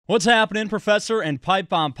What's happening, Professor and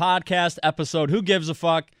Pipebomb podcast episode? Who gives a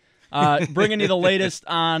fuck? Bringing you the latest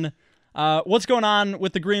on what's going on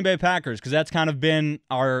with the Green Bay Packers, because that's kind of been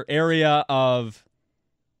our area of,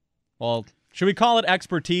 well, should we call it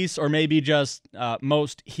expertise or maybe just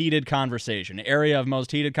most heated conversation? Area of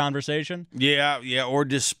most heated conversation? Yeah, or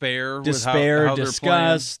despair. Despair, with how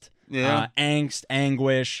disgust, angst,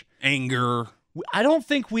 anguish. Anger. I don't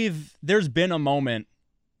think there's been a moment,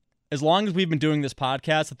 as long as we've been doing this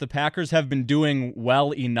podcast, that the Packers have been doing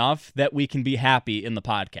well enough that we can be happy in the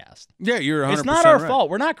podcast. Yeah, you're 100% It's not our right. fault.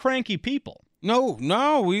 We're not cranky people. No,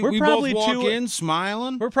 we both walk in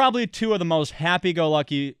smiling. We're probably two of the most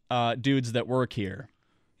happy-go-lucky dudes that work here.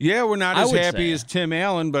 Yeah, we're not as happy say. as Tim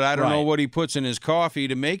Allen, but I don't know Right. what he puts in his coffee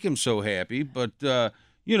to make him so happy. But,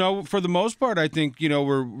 for the most part, I think,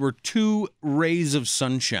 we're two rays of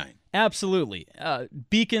sunshine. Absolutely.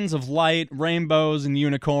 Beacons of light, rainbows and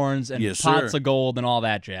unicorns, and Yes, pots sir. of gold and all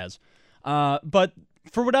that jazz. But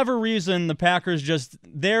for whatever reason, the Packers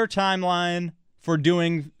their timeline for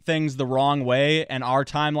doing things the wrong way and our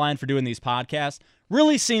timeline for doing these podcasts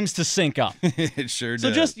really seems to sync up. It sure does.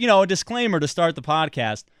 So just, a disclaimer to start the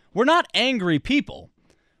podcast. We're not angry people.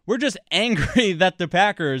 We're just angry that the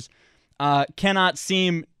Packers cannot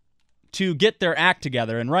seem to get their act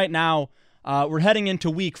together. And right now, we're heading into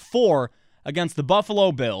week 4 against the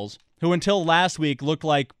Buffalo Bills, who until last week looked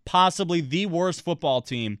like possibly the worst football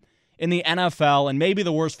team in the NFL and maybe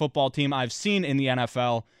the worst football team I've seen in the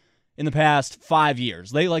NFL in the past 5 years.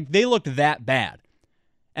 They looked that bad.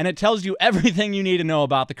 And it tells you everything you need to know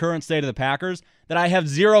about the current state of the Packers, that I have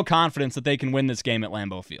zero confidence that they can win this game at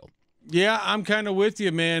Lambeau Field. Yeah, I'm kind of with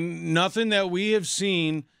you, man. Nothing that we have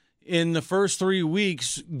seen in the first 3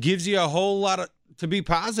 weeks gives you a whole lot to be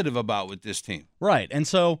positive about with this team. Right. And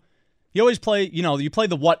so you always play, you play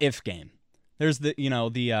the what if game. There's the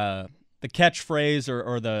catchphrase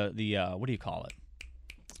or the what do you call it?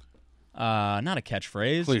 Not a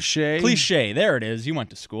catchphrase. Cliche. There it is. You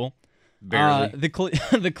went to school. Barely.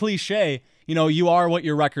 The cliche, you are what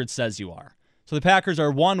your record says you are. So the Packers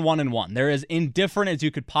are 1-1-1. They're as indifferent as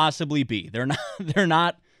you could possibly be. They're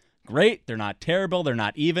not great. They're not terrible. They're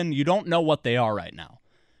not even. You don't know what they are right now.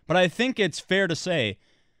 But I think it's fair to say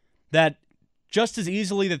that just as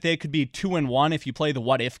easily that they could be 2-1 if you play the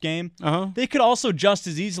what if game, they could also just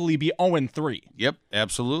as easily be 0-3. Yep,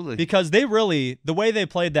 absolutely. Because the way they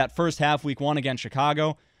played that first half week 1 against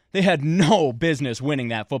Chicago, they had no business winning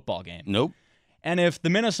that football game. Nope. And if the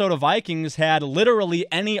Minnesota Vikings had literally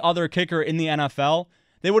any other kicker in the NFL,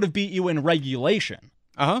 they would have beat you in regulation.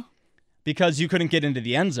 Because you couldn't get into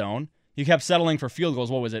the end zone. You kept settling for field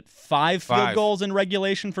goals. What was it? Five field goals in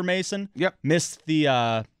regulation for Mason? Yep. Missed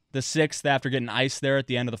the sixth after getting iced there at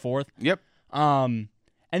the end of the fourth. Yep. And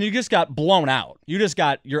you just got blown out. You just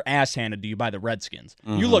got your ass handed to you by the Redskins.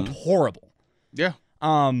 You looked horrible. Yeah.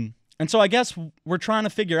 And so I guess we're trying to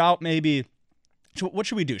figure out maybe, what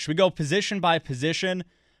should we do? Should we go position by position,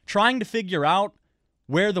 trying to figure out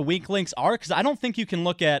where the weak links are? Because I don't think you can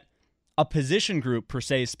look at a position group per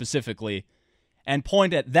se specifically and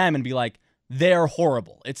point at them and be like, they're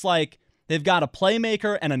horrible. It's like they've got a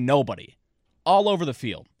playmaker and a nobody all over the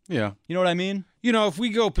field. Yeah. You know what I mean? If we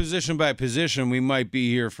go position by position, we might be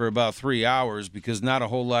here for about 3 hours because not a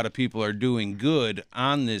whole lot of people are doing good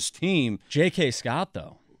on this team. J.K. Scott,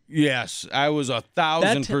 though. Yes, I was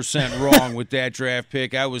 1,000% wrong with that draft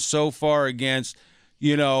pick. I was so far against,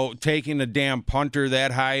 taking a damn punter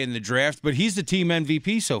that high in the draft, but he's the team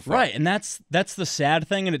MVP so far. Right, and that's the sad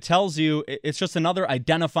thing, and it tells you it's just another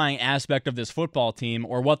identifying aspect of this football team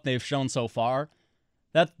or what they've shown so far.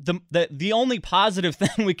 That the only positive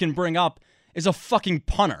thing we can bring up is a fucking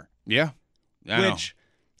punter. Yeah. Which,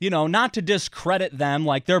 not to discredit them,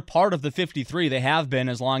 like they're part of the 53. They have been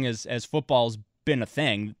as long as football's been a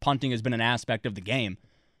thing. Punting has been an aspect of the game.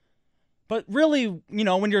 But really,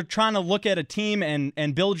 when you're trying to look at a team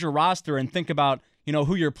and build your roster and think about,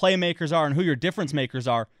 who your playmakers are and who your difference makers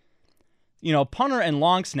are, punter and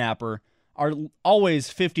long snapper are always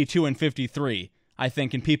 52 and 53, I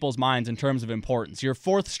think, in people's minds in terms of importance. Your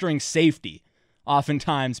fourth string safety,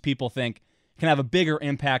 oftentimes people think, can have a bigger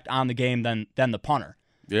impact on the game than the punter.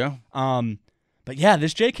 Yeah. But yeah,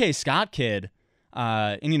 this J.K. Scott kid,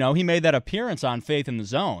 and he made that appearance on Faith in the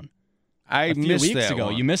Zone a few weeks ago.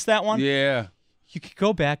 One. You missed that one? Yeah. You could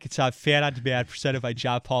go back. It's Fan on Demand presented by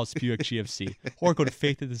John Paul's Buick GFC, or go to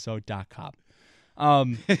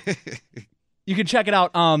faithinthezone.com. You can check it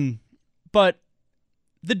out. But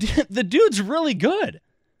the dude's really good.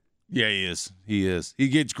 Yeah, he is. He is. He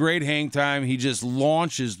gets great hang time. He just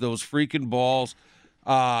launches those freaking balls.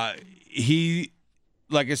 Like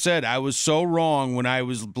I said, I was so wrong when I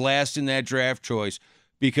was blasting that draft choice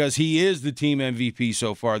because he is the team MVP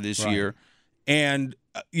so far this year. And,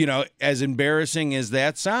 as embarrassing as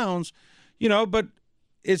that sounds, but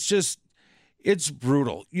it's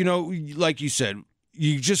brutal. Like you said,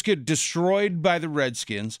 you just get destroyed by the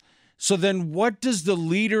Redskins. So then what does the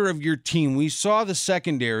leader of your team, we saw the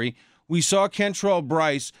secondary, we saw Kentrell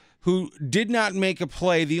Bryce, who did not make a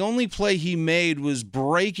play. The only play he made was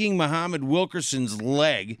breaking Muhammad Wilkerson's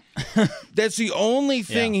leg. That's the only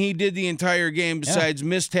thing he did the entire game besides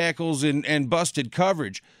missed tackles and busted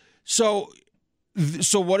coverage. So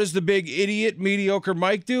what does the big idiot, mediocre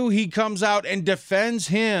Mike do? He comes out and defends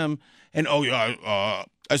him. And, I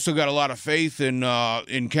still got a lot of faith in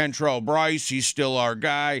Kentrell Bryce. He's still our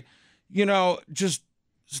guy. Just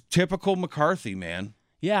typical McCarthy, man.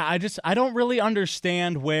 Yeah, I don't really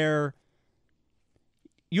understand where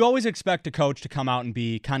you always expect a coach to come out and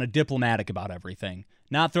be kind of diplomatic about everything,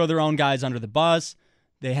 not throw their own guys under the bus.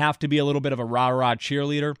 They have to be a little bit of a rah-rah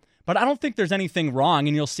cheerleader. But I don't think there's anything wrong,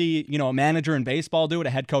 and you'll see, a manager in baseball do it,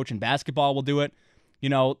 a head coach in basketball will do it.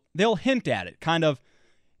 They'll hint at it, kind of,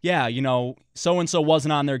 so-and-so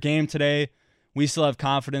wasn't on their game today. We still have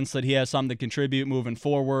confidence that he has something to contribute moving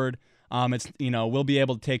forward. We'll be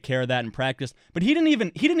able to take care of that in practice. But he didn't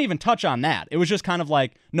even touch on that. It was just kind of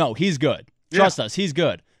like, no, he's good. Trust us, he's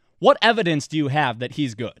good. What evidence do you have that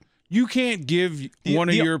he's good? You can't give one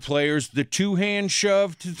of your players the two-hand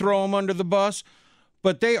shove to throw him under the bus,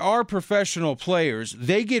 but they are professional players.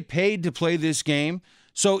 They get paid to play this game.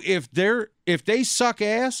 So if they suck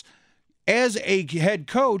ass, as a head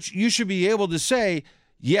coach, you should be able to say,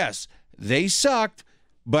 yes, they sucked,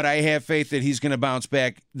 but I have faith that he's going to bounce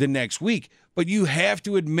back the next week. But you have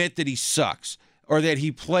to admit that he sucks or that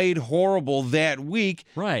he played horrible that week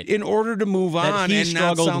in order to move on and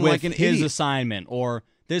not sound like an his idiot. Assignment, or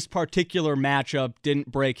this particular matchup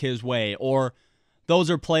didn't break his way, or those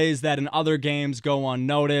are plays that in other games go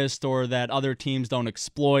unnoticed or that other teams don't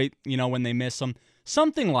exploit, when they miss them.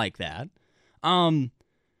 Something like that.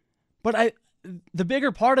 But the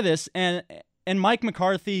bigger part of this, and Mike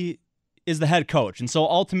McCarthy is the head coach, and so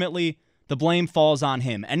ultimately the blame falls on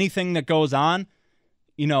him. Anything that goes on,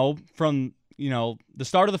 from the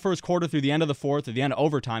start of the first quarter through the end of the fourth or the end of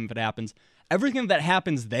overtime, if it happens, everything that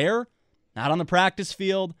happens there, not on the practice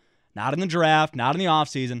field, not in the draft, not in the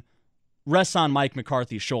offseason, rests on Mike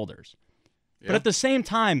McCarthy's shoulders. Yeah. But at the same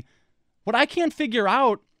time, what I can't figure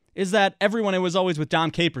out is that it was always with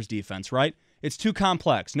Dom Capers' defense, right? It's too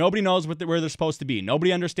complex. Nobody knows where they're supposed to be.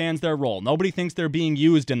 Nobody understands their role. Nobody thinks they're being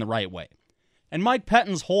used in the right way. And Mike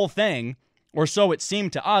Pettine's whole thing, or so it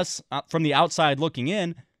seemed to us from the outside looking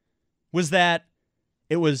in, was that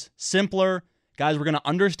it was simpler. Guys were going to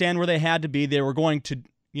understand where they had to be. They were going to,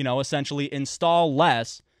 essentially install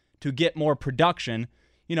less to get more production.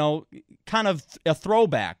 Kind of a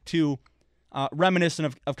throwback to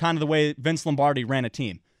reminiscent of kind of the way Vince Lombardi ran a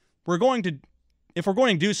team. If we're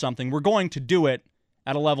going to do something, we're going to do it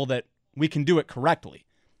at a level that we can do it correctly.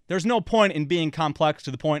 There's no point in being complex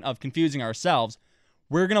to the point of confusing ourselves.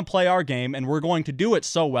 We're going to play our game, and we're going to do it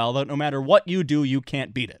so well that no matter what you do, you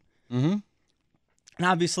can't beat it. Mm-hmm. And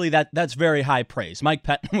obviously that's very high praise. Mike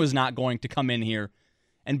Pettine was not going to come in here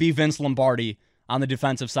and be Vince Lombardi on the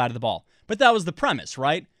defensive side of the ball. But that was the premise,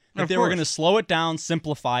 right? That they were going to slow it down,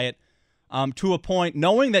 simplify it to a point,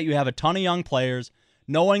 knowing that you have a ton of young players,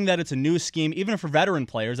 knowing that it's a new scheme, even for veteran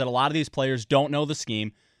players, that a lot of these players don't know the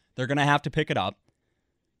scheme. They're going to have to pick it up.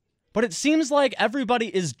 But it seems like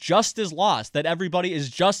everybody is just as lost, that everybody is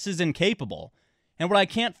just as incapable. And what I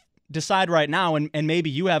can't decide right now, and maybe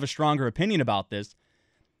you have a stronger opinion about this,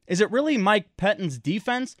 is it really Mike Pettine's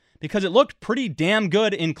defense? Because it looked pretty damn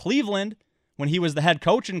good in Cleveland when he was the head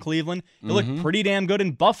coach in Cleveland. It looked pretty damn good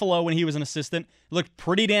in Buffalo when he was an assistant. It looked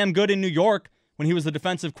pretty damn good in New York when he was the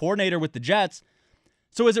defensive coordinator with the Jets.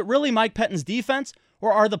 So is it really Mike Pettine's defense,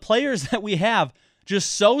 or are the players that we have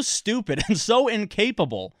just so stupid and so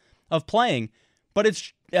incapable of playing,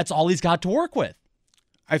 but that's all he's got to work with?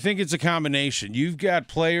 I think it's a combination. You've got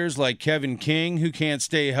players like Kevin King who can't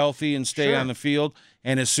stay healthy and stay on the field,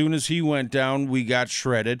 and as soon as he went down, we got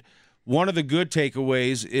shredded. One of the good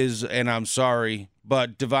takeaways is, and I'm sorry,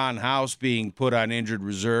 but Devon House being put on injured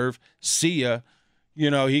reserve. See ya.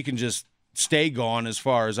 He can just stay gone as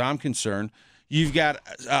far as I'm concerned. You've got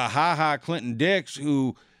Clinton Dix,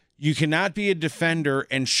 who you cannot be a defender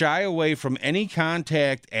and shy away from any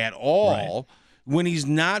contact at all. Right. When he's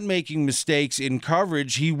not making mistakes in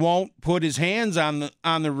coverage, he won't put his hands on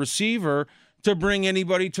the receiver to bring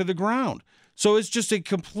anybody to the ground. So it's just a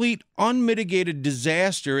complete unmitigated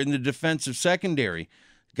disaster in the defensive secondary.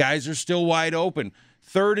 Guys are still wide open.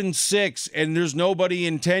 3rd and 6, and there's nobody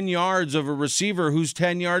in 10 yards of a receiver who's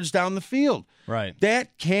 10 yards down the field. Right.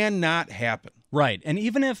 That cannot happen. Right. And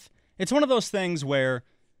even if it's one of those things where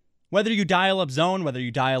whether you dial up zone, whether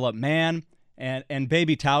you dial up man, and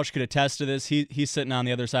Baby Tausch could attest to this. He's sitting on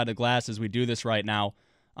the other side of the glass as we do this right now,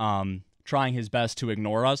 trying his best to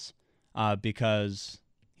ignore us because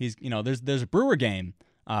he's, there's a Brewer game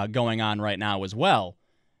going on right now as well,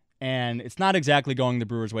 and it's not exactly going the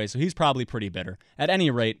Brewers' way, so he's probably pretty bitter. At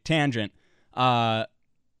any rate, tangent. That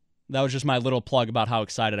was just my little plug about how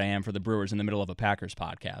excited I am for the Brewers in the middle of a Packers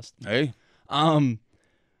podcast. Hey.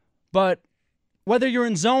 But whether you're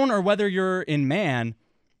in zone or whether you're in man,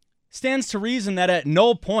 stands to reason that at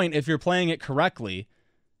no point, if you're playing it correctly,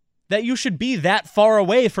 that you should be that far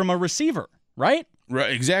away from a receiver, right?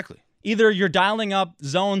 Right, exactly. Either you're dialing up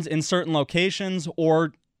zones in certain locations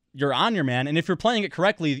or you're on your man, and if you're playing it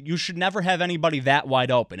correctly, you should never have anybody that wide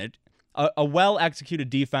open. A well-executed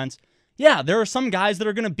defense, yeah, there are some guys that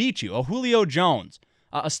are going to beat you. A Julio Jones,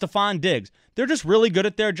 a Stephon Diggs. They're just really good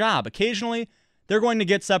at their job. Occasionally, they're going to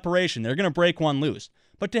get separation. They're going to break one loose.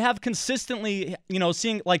 But to have consistently,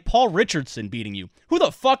 seeing like Paul Richardson beating you. Who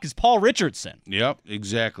the fuck is Paul Richardson? Yep,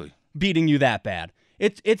 exactly. Beating you that bad.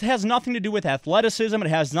 It has nothing to do with athleticism. It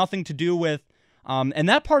has nothing to do with, and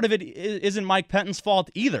that part of it isn't Mike Pettine's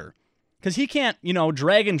fault either. Because he can't,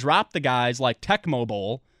 drag and drop the guys like Tecmo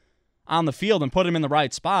Bowl on the field and put them in the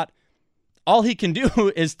right spot. All he can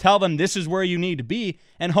do is tell them this is where you need to be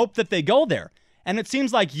and hope that they go there. And it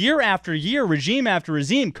seems like year after year, regime after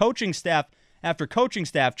regime, coaching staff after coaching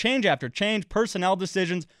staff, change after change, personnel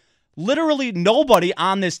decisions, literally nobody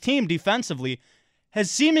on this team defensively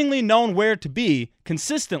has seemingly known where to be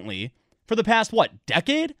consistently for the past,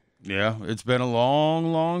 decade? Yeah, it's been a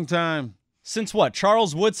long, long time. Since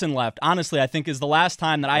Charles Woodson left, honestly, I think is the last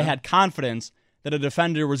time that I had confidence that a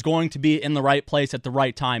defender was going to be in the right place at the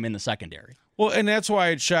right time in the secondary. Well, and that's why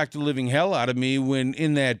it shocked the living hell out of me when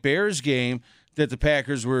in that Bears game that the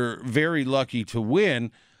Packers were very lucky to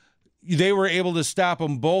win, they were able to stop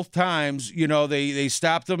them both times. They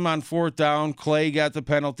stopped them on 4th down. Clay got the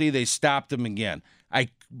penalty. They stopped them again. I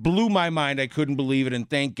blew my mind. I couldn't believe it. And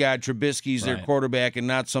thank God Trubisky's their quarterback and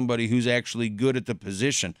not somebody who's actually good at the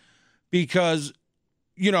position. Because,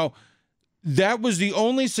 that was the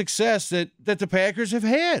only success that the Packers have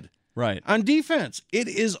had. Right. On defense. It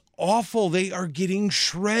is awful. They are getting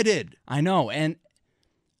shredded. I know. And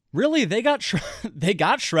really, they got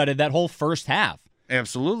shredded that whole first half.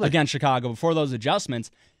 Absolutely. Against Chicago before those adjustments.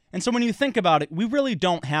 And so when you think about it, we really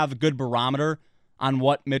don't have a good barometer on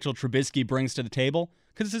what Mitchell Trubisky brings to the table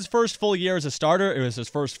because it's his first full year as a starter. It was his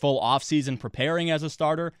first full offseason preparing as a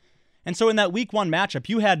starter. And so in that week 1 matchup,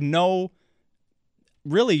 you had no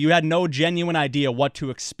genuine idea what to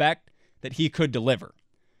expect that he could deliver.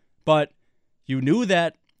 But you knew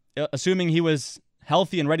that, assuming he was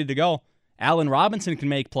healthy and ready to go, Allen Robinson can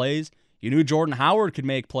make plays. You knew Jordan Howard could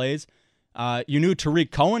make plays. You knew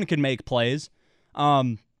Tariq Cohen could make plays.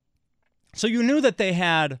 So you knew that they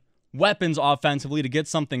had weapons offensively to get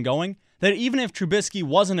something going, that even if Trubisky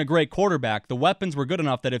wasn't a great quarterback, the weapons were good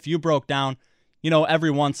enough that if you broke down, every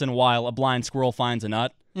once in a while, a blind squirrel finds a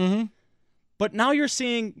nut. Mm-hmm. But now you're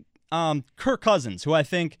seeing Kirk Cousins, who I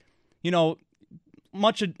think,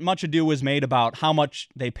 much ado was made about how much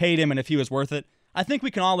they paid him and if he was worth it. I think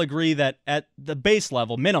we can all agree that at the base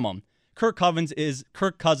level, minimum, Kirk Cousins is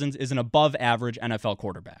an above-average NFL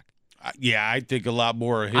quarterback. Yeah, I think a lot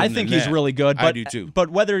more of him. I think he's really good. But, I do too. But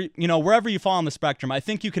whether, wherever you fall on the spectrum, I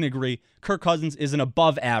think you can agree Kirk Cousins is an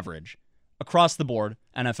above-average, across the board,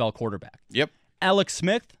 NFL quarterback. Yep. Alex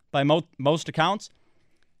Smith, by most accounts,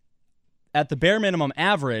 at the bare minimum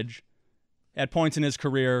average, at points in his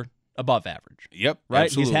career, above average. Yep. Right?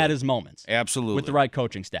 Absolutely. He's had his moments. Absolutely. With the right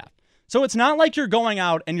coaching staff. So it's not like you're going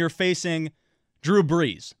out and you're facing Drew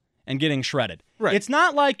Brees and getting shredded. Right. It's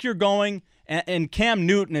not like you're going and Cam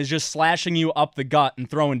Newton is just slashing you up the gut and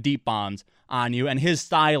throwing deep bombs on you and his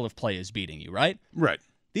style of play is beating you, right? Right.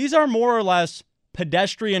 These are more or less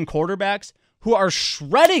pedestrian quarterbacks who are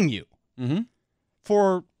shredding you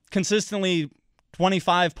for consistently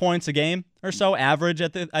 25 points a game or so, average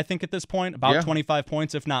I think at this point, about 25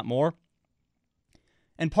 points, if not more.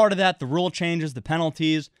 And part of that, the rule changes, the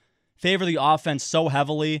penalties, favor the offense so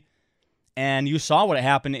heavily. And you saw what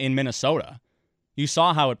happened in Minnesota. You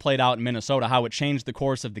saw how it played out in Minnesota, how it changed the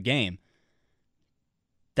course of the game.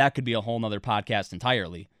 That could be a whole nother podcast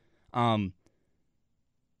entirely. But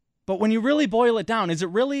when you really boil it down, is it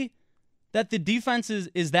really that the defense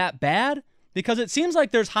is that bad? Because it seems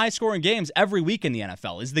like there's high-scoring games every week in the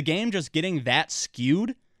NFL. Is the game just getting that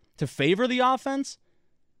skewed to favor the offense?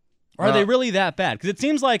 Are they really that bad? Because it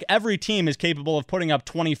seems like every team is capable of putting up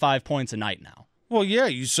 25 points a night now. Well, yeah,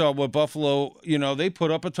 you saw what Buffalo, they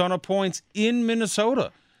put up a ton of points in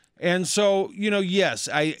Minnesota. And so, yes,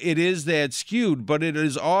 it is that skewed, but it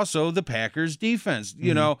is also the Packers defense.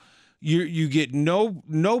 You get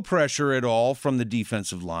no pressure at all from the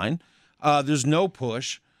defensive line. There's no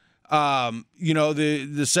push.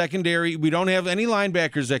 The secondary, we don't have any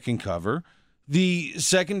linebackers that can cover. The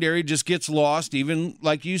secondary just gets lost, even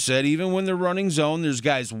like you said, even when they're running zone, there's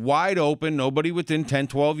guys wide open, nobody within 10,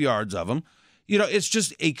 12 yards of them. It's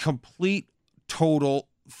just a complete, total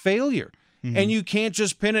failure. Mm-hmm. And you can't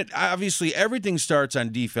just pin it. Obviously, everything starts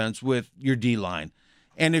on defense with your D-line.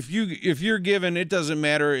 And if you're given, it doesn't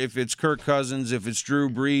matter if it's Kirk Cousins, if it's Drew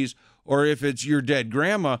Brees, or if it's your dead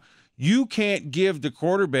grandma, you can't give the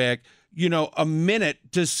quarterback, a minute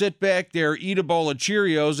to sit back there, eat a bowl of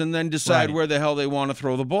Cheerios, and then decide where the hell they want to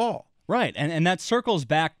throw the ball. Right, and that circles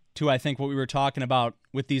back to, I think, what we were talking about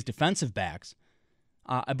with these defensive backs.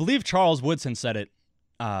 I believe Charles Woodson said it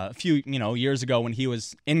a few years ago when he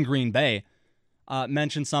was in Green Bay,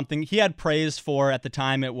 mentioned something. He had praise for, at the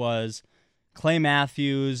time, it was Clay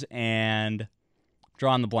Matthews and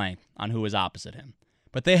drawing the blank on who was opposite him.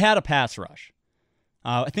 But they had a pass rush.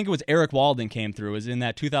 I think it was Eric Walden came through. It was in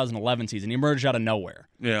that 2011 season. He emerged out of nowhere.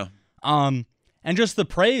 Yeah. And just the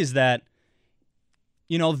praise that,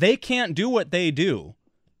 they can't do what they do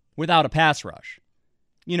without a pass rush.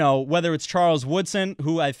 Whether it's Charles Woodson,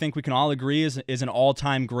 who I think we can all agree is an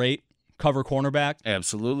all-time great cover cornerback.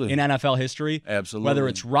 Absolutely. In NFL history. Absolutely. Whether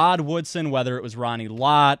it's Rod Woodson, whether it was Ronnie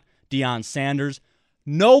Lott, Deion Sanders,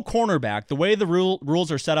 no cornerback, the way the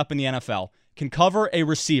rules are set up in the NFL, can cover a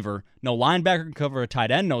receiver. No linebacker can cover a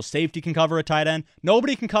tight end. No safety can cover a tight end.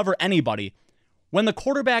 Nobody can cover anybody. When the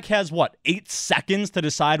quarterback has, 8 seconds to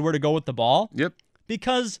decide where to go with the ball? Yep.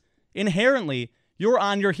 Because inherently, you're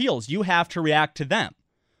on your heels. You have to react to them.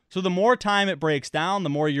 So the more time it breaks down, the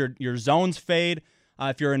more your zones fade.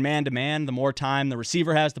 If you're in man-to-man, the more time the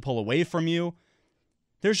receiver has to pull away from you.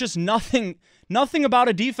 There's just nothing about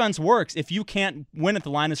a defense works if you can't win at the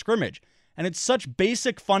line of scrimmage. And it's such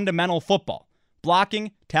basic fundamental football.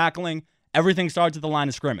 Blocking, tackling, everything starts at the line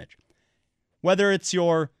of scrimmage. Whether it's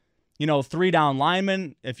your, 3-down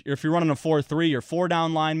lineman, if you're running a 4-3, your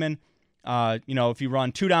 4-down lineman, if you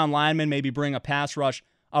run 2-down lineman, maybe bring a pass rush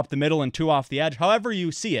up the middle and 2 off the edge, however you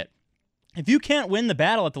see it. If you can't win the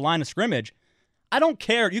battle at the line of scrimmage, I don't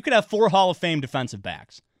care. You could have 4 Hall of Fame defensive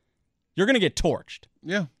backs. You're going to get torched.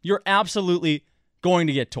 Yeah. You're absolutely going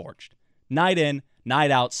to get torched. Night in, night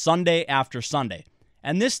out, Sunday after Sunday.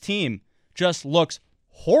 And this team just looks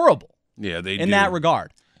horrible. Yeah, they do. In that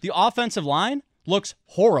regard. The offensive line looks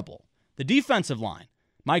horrible. The defensive line.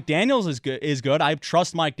 Mike Daniels is good. I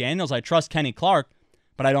trust Mike Daniels. I trust Kenny Clark.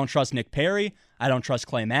 But I don't trust Nick Perry. I don't trust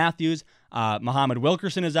Clay Matthews. Muhammad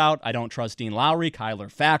Wilkerson is out. I don't trust Dean Lowry,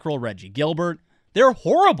 Kyler Fackrell, Reggie Gilbert. They're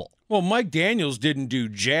horrible. Well, Mike Daniels didn't do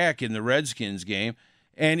jack in the Redskins game,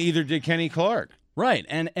 and either did Kenny Clark. Right,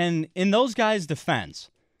 and in those guys' defense,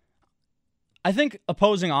 I think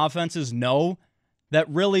opposing offenses know that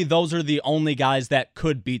really those are the only guys that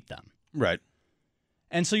could beat them. Right.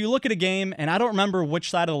 And so you look at a game, and I don't remember which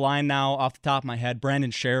side of the line now off the top of my head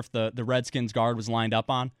Brandon Sheriff, the Redskins guard, was lined up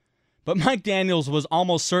on. But Mike Daniels was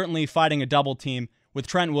almost certainly fighting a double team with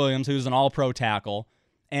Trent Williams, who's an all-pro tackle,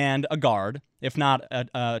 and a guard, if not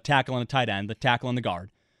a tackle and a tight end, the tackle and the guard.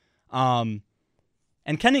 And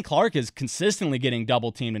Kenny Clark is consistently getting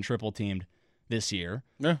double-teamed and triple-teamed this year,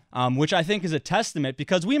 which I think is a testament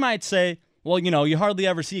because we might say, well, you hardly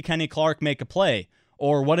ever see Kenny Clark make a play,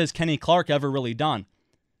 or what has Kenny Clark ever really done?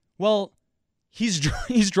 Well, he's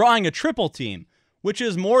drawing a triple team, which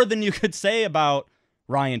is more than you could say about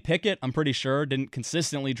Ryan Pickett. I'm pretty sure didn't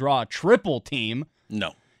consistently draw a triple team.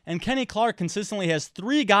 No. And Kenny Clark consistently has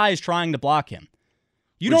 3 guys trying to block him.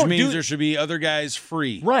 Which means there should be other guys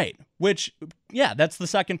free. Right. Which, that's the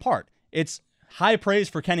second part. It's high praise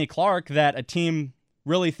for Kenny Clark that a team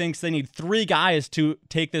really thinks they need 3 guys to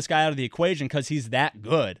take this guy out of the equation because he's that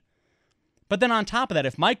good. But then on top of that,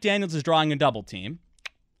 if Mike Daniels is drawing a double team,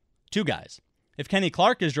 2 guys. If Kenny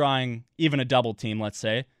Clark is drawing even a double team, let's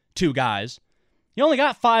say, 2 guys, you only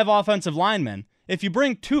got 5 offensive linemen. If you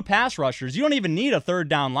bring 2 pass rushers, you don't even need a 3rd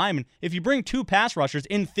down lineman. If you bring 2 pass rushers,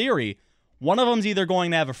 in theory, one of them's either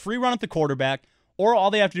going to have a free run at the quarterback, or all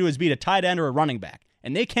they have to do is beat a tight end or a running back,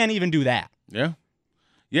 and they can't even do that. Yeah,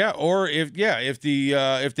 yeah. Or if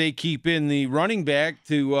they keep in the running back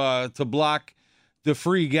to block the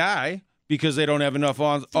free guy because they don't have enough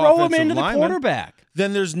offensive linemen. Throw him into the quarterback.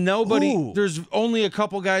 then there's nobody. Ooh. There's only a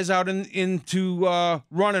couple guys out into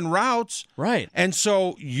running routes. Right. And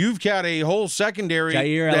so you've got a whole secondary.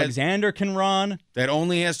 Jair Alexander can run. That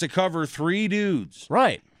only has to cover 3 dudes.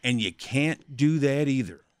 Right. And you can't do that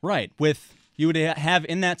either. Right. You would have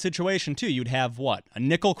in that situation, too, you'd have what? A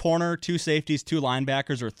nickel corner, 2 safeties, 2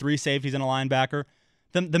 linebackers, or 3 safeties and a linebacker.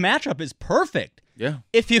 The matchup is perfect. Yeah.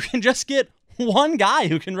 If you can just get one guy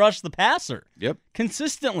who can rush the passer. Yep.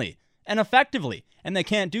 Consistently and effectively. And they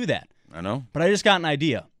can't do that. I know. But I just got an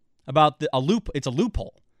idea about it's a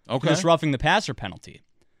loophole. Okay. This roughing the passer penalty.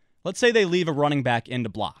 Let's say they leave a running back in to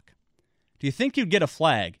block. Do you think you'd get a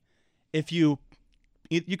flag if you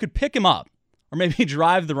could pick him up or maybe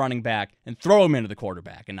drive the running back and throw him into the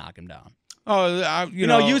quarterback and knock him down? Oh, you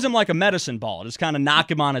know, use him like a medicine ball. Just kind of knock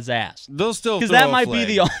him on his ass. They'll still because throw that a might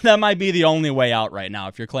flag. that might be the only way out right now.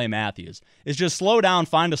 If you're Clay Matthews, is just slow down,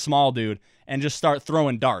 find a small dude, and just start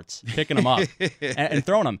throwing darts, picking them up, and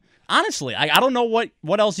throwing them. Honestly, I don't know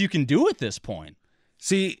what else you can do at this point.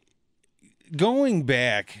 See, going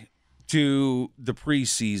back to the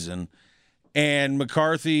preseason, and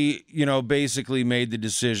McCarthy, basically made the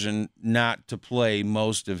decision not to play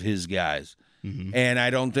most of his guys. Mm-hmm. And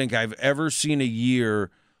I don't think I've ever seen a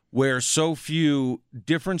year where so few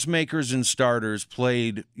difference makers and starters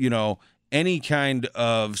played, any kind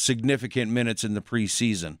of significant minutes in the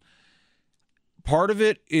preseason. Part of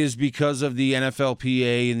it is because of the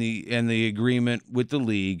NFLPA and the agreement with the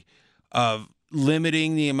league of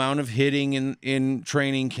limiting the amount of hitting in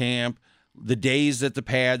training camp, the days that the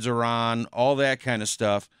pads are on, all that kind of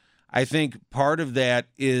stuff. I think part of that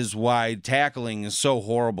is why tackling is so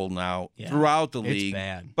horrible now throughout the league,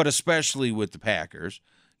 bad. But especially with the Packers.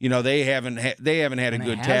 They haven't had a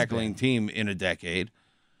good tackling team in a decade.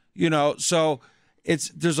 So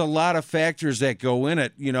there's a lot of factors that go in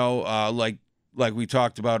it. Like we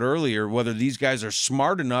talked about earlier, whether these guys are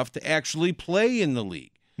smart enough to actually play in the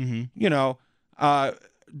league. Mm-hmm.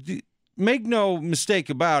 Make no mistake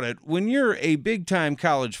about it. When you're a big-time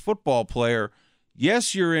college football player,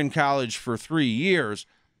 yes, you're in college for 3 years.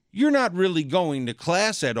 You're not really going to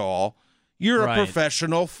class at all. You're a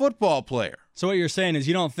professional football player. So what you're saying is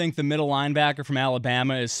you don't think the middle linebacker from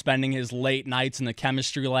Alabama is spending his late nights in the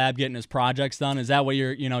chemistry lab getting his projects done? Is that what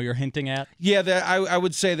you're hinting at? Yeah, I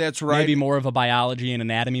would say that's right. Maybe more of a biology and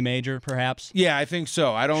anatomy major, perhaps? Yeah, I think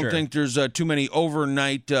so. I don't think there's too many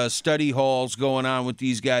overnight study halls going on with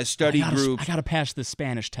these guys, study groups. I got to pass this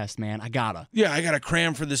Spanish test, man. I got to. Yeah, I got to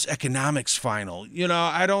cram for this economics final.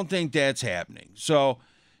 I don't think that's happening. So,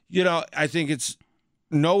 I think it's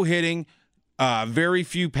no hitting. Very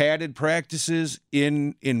few padded practices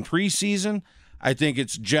in preseason. I think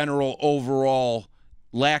it's general overall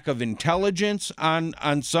lack of intelligence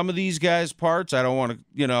on some of these guys' parts. I don't want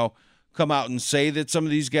to, come out and say that some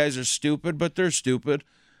of these guys are stupid, but they're stupid.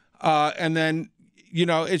 And then,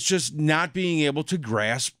 it's just not being able to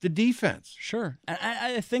grasp the defense. Sure.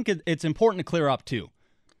 I think it's important to clear up, too.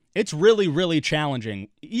 It's really, really challenging,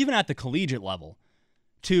 even at the collegiate level,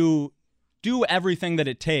 to do everything that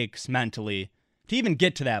it takes mentally to even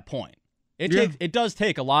get to that point. It does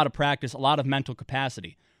take a lot of practice, a lot of mental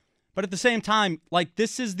capacity. But at the same time,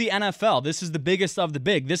 this is the NFL. This is the biggest of the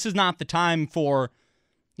big. This is not the time for,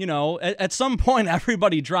 at some point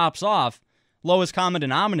everybody drops off, lowest common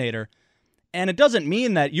denominator. And it doesn't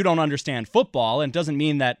mean that you don't understand football, and it doesn't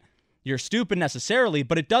mean that you're stupid necessarily,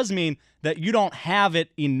 but it does mean that you don't have it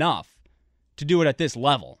enough to do it at this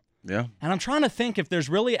level. Yeah. And I'm trying to think if there's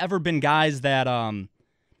really ever been guys that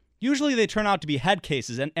usually they turn out to be head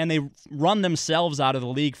cases and they run themselves out of the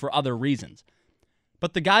league for other reasons.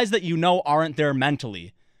 But the guys that aren't there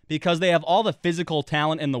mentally because they have all the physical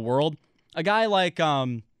talent in the world. A guy like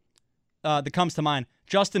that comes to mind,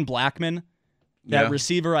 Justin Blackmon, that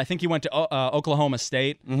receiver. I think he went to Oklahoma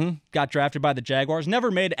State, got drafted by the Jaguars,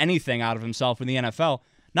 never made anything out of himself in the NFL.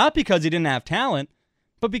 Not because he didn't have talent,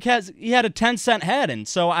 but because he had a 10-cent head. And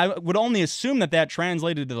so I would only assume that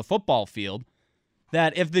translated to the football field,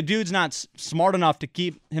 that if the dude's not smart enough to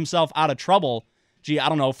keep himself out of trouble,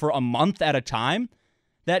 for a month at a time,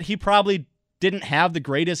 that he probably didn't have the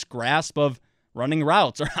greatest grasp of running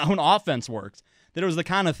routes or how an offense works. That it was the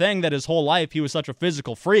kind of thing that his whole life he was such a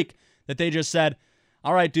physical freak that they just said,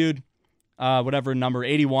 all right, dude, whatever number,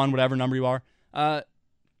 81, whatever number you are,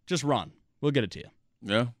 just run. We'll get it to you.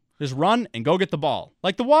 Yeah. Just run and go get the ball,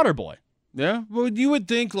 like the water boy. Yeah, well, you would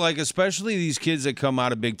think, especially these kids that come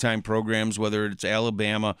out of big-time programs, whether it's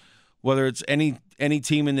Alabama, whether it's any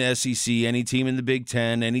team in the SEC, any team in the Big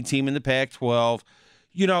Ten, any team in the Pac-12,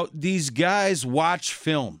 these guys watch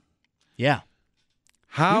film. Yeah.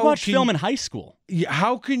 We watched film in high school.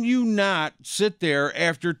 How can you not sit there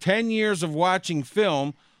after 10 years of watching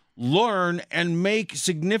film, learn, and make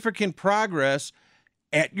significant progress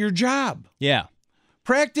at your job? Yeah.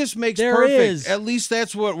 Practice makes perfect. At least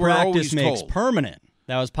that's what we're always told. Practice makes permanent.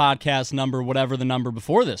 That was podcast number, whatever the number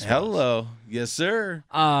before this was. Hello. Yes, sir.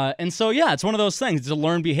 And so, yeah, it's one of those things. It's a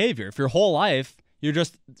learned behavior. If your whole life you're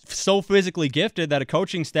just so physically gifted that a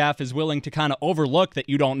coaching staff is willing to kind of overlook that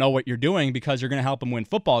you don't know what you're doing because you're going to help them win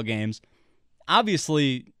football games,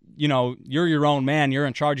 obviously, you're your own man. You're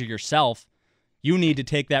in charge of yourself. You need to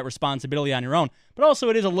take that responsibility on your own. But also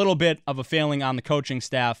it is a little bit of a failing on the coaching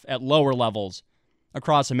staff at lower levels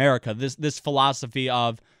across America. This philosophy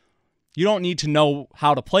of you don't need to know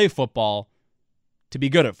how to play football to be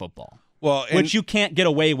good at football. Well, which you can't get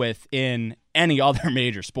away with in any other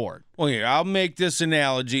major sport. Well, here, I'll make this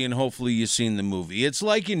analogy, and hopefully you've seen the movie. It's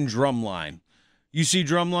like in Drumline. You see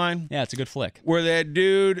Drumline? Yeah, it's a good flick. Where that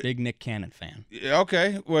dude... Big Nick Cannon fan.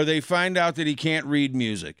 Okay, where they find out that he can't read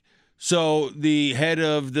music. So the head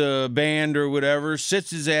of the band or whatever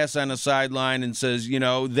sits his ass on the sideline and says,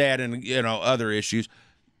 that and, other issues.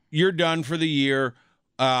 You're done for the year.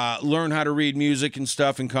 Learn how to read music and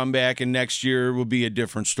stuff and come back, and next year will be a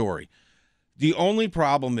different story. The only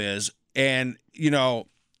problem is, and,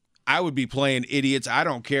 I would be playing idiots. I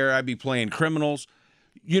don't care. I'd be playing criminals.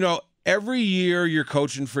 Every year you're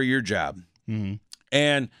coaching for your job. Mm-hmm.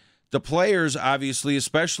 And the players, obviously,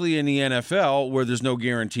 especially in the NFL, where there's no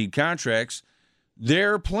guaranteed contracts,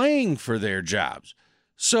 they're playing for their jobs.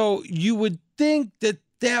 So you would think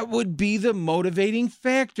that would be the motivating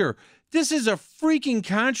factor. This is a freaking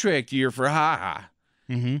contract year for Ha-Ha.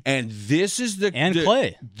 Mm-hmm. And this is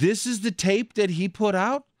Clay. This is the tape that he put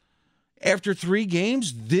out after 3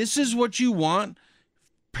 games. This is what you want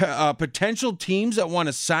potential teams that want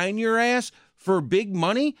to sign your ass for big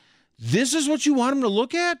money. This is what you want them to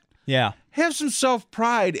look at? Yeah. Have some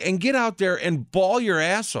self-pride and get out there and ball your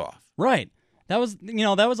ass off. Right. That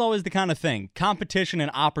was always the kind of thing. Competition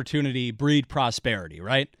and opportunity breed prosperity,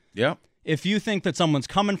 right? Yeah. If you think that someone's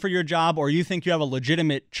coming for your job or you think you have a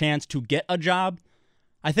legitimate chance to get a job,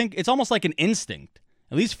 I think it's almost like an instinct,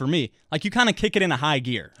 at least for me. Like you kind of kick it in a high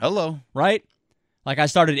gear. Hello. Right? Like I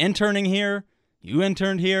started interning here. You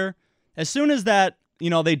interned here. As soon as that,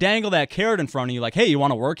 they dangle that carrot in front of you like, hey, you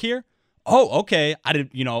want to work here? Oh, okay.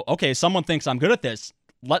 Okay, someone thinks I'm good at this.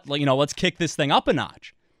 Let's kick this thing up a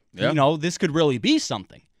notch. Yep. This could really be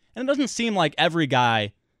something. And it doesn't seem like every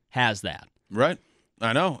guy has that. Right.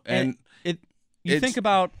 I know. And you think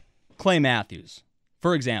about Clay Matthews,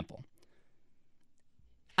 for example.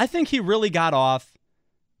 I think he really got off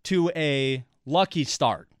to a lucky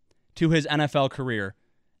start to his NFL career,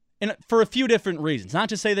 and for a few different reasons. Not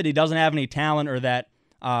to say that he doesn't have any talent or that,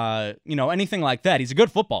 anything like that. He's a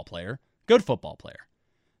good football player.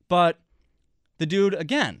 But the dude,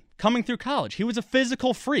 again, coming through college, he was a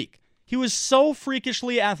physical freak. He was so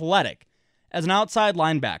freakishly athletic as an outside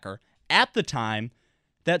linebacker at the time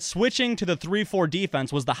that switching to the 3-4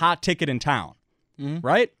 defense was the hot ticket in town,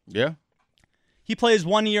 right? Yeah. He plays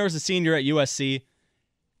 1 year as a senior at USC,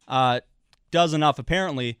 does enough,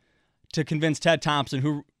 apparently, to convince Ted Thompson,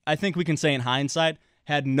 who I think we can say in hindsight,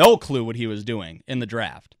 had no clue what he was doing in the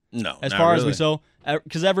draft. No, as far really. As we saw,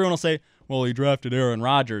 because everyone will say, well, he drafted Aaron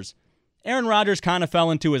Rodgers. Aaron Rodgers kind of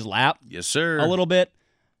fell into his lap. Yes, sir. A little bit.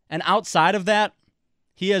 And outside of that,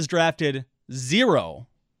 he has drafted 0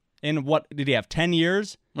 in what did he have, 10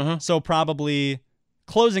 years? Uh-huh. So probably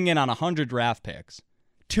closing in on 100 draft picks.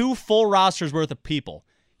 2 full rosters worth of people.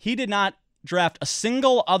 He did not draft a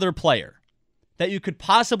single other player that you could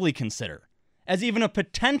possibly consider as even a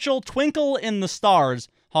potential twinkle in the stars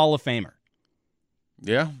Hall of Famer.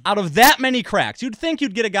 Yeah. Out of that many cracks, you'd think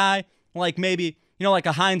you'd get a guy like maybe, like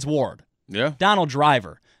a Hines Ward. Yeah. Donald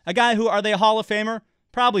Driver. A guy who, are they a Hall of Famer?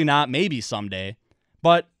 Probably not, maybe someday.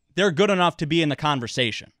 But they're good enough to be in the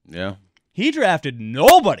conversation. Yeah. He drafted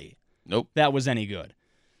nobody. Nope. That was any good.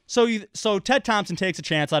 So Ted Thompson takes a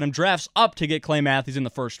chance on him, drafts up to get Clay Matthews in the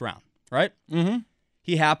first round, right? Mm-hmm.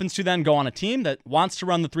 He happens to then go on a team that wants to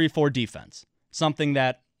run the 3-4 defense,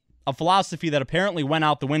 a philosophy that apparently went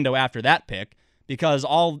out the window after that pick because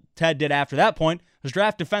all Ted did after that point was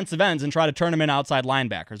draft defensive ends and try to turn them in outside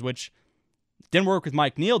linebackers, which didn't work with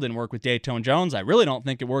Mike Neal, didn't work with Dayton Jones. I really don't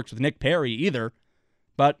think it works with Nick Perry either,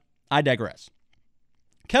 but I digress.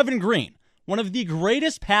 Kevin Green, one of the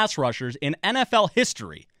greatest pass rushers in NFL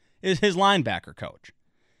history, is his linebacker coach.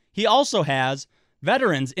 He also has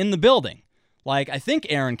veterans in the building. Like, I think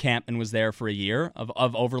Aaron Campman was there for a year of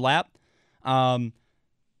overlap.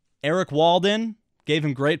 Eric Walden gave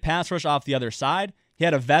him great pass rush off the other side. He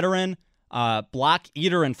had a veteran block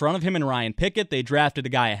eater in front of him and Ryan Pickett. They drafted a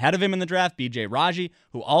guy ahead of him in the draft, B.J. Raji,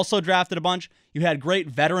 who also drafted a bunch. You had great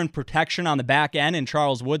veteran protection on the back end in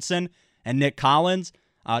Charles Woodson and Nick Collins.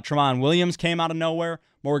 Tremont Williams came out of nowhere.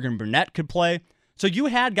 Morgan Burnett could play. So you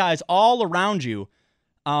had guys all around you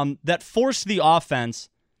that forced the offense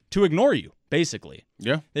to ignore you, basically.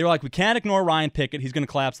 Yeah. They were like, we can't ignore Ryan Pickett. He's going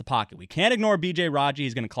to collapse the pocket. We can't ignore B.J. Raji.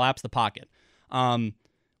 He's going to collapse the pocket.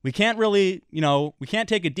 We can't really, we can't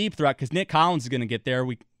take a deep threat because Nick Collins is going to get there.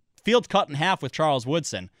 Field's cut in half with Charles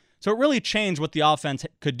Woodson. So it really changed what the offense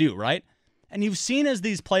could do, right? And you've seen as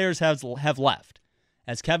these players have left,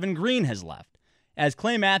 as Kevin Green has left, as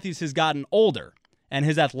Clay Matthews has gotten older and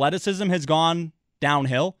his athleticism has gone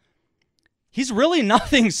downhill, he's really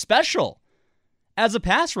nothing special as a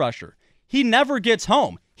pass rusher. He never gets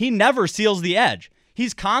home. He never seals the edge.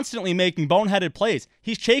 He's constantly making boneheaded plays.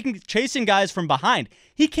 He's chasing guys from behind.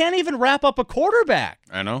 He can't even wrap up a quarterback.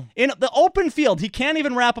 I know. In the open field, he can't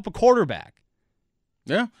even wrap up a quarterback.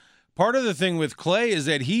 Yeah. Part of the thing with Clay is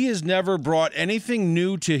that he has never brought anything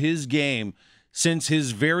new to his game since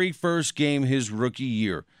his very first game his rookie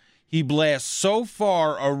year. He blasts so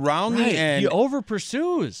far around the end. He over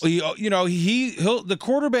pursues. The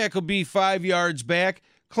quarterback will be 5 yards back.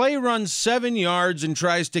 Clay runs 7 yards and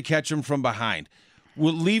tries to catch him from behind,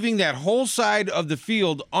 leaving that whole side of the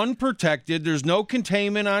field unprotected. There's no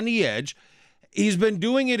containment on the edge. He's been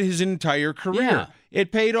doing it his entire career. Yeah.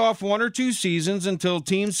 It paid off 1 or 2 seasons until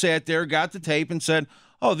teams sat there, got the tape, and said,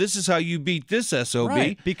 oh, this is how you beat this SOB.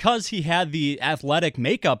 Right. Because he had the athletic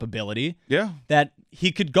makeup ability that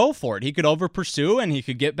he could go for it. He could over pursue and he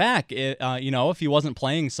could get back, if he wasn't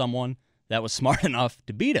playing someone that was smart enough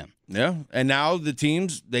to beat him. Yeah, and now the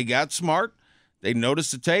teams, they got smart. They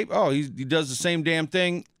noticed the tape. Oh, he does the same damn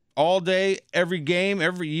thing all day, every game,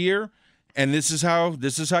 every year, and this is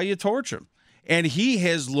how you torch him. And he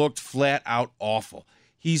has looked flat out awful.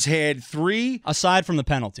 He's had 3. Aside from the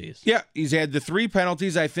penalties. Yeah, he's had the 3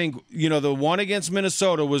 penalties. I think, the one against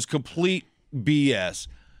Minnesota was complete BS.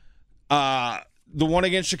 The one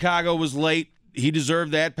against Chicago was late. He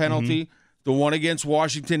deserved that penalty. Mm-hmm. The one against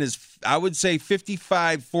Washington is, I would say,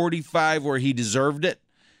 55-45 where he deserved it.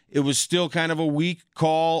 It was still kind of a weak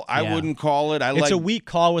call. I wouldn't call it. It's a weak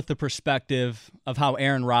call with the perspective of how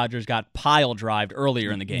Aaron Rodgers got pile-drived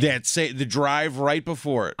earlier in the game. That's the drive right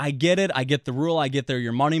before it. I get it. I get the rule. I get they're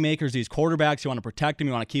your moneymakers, these quarterbacks. You want to protect them.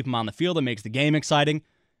 You want to keep them on the field. It makes the game exciting.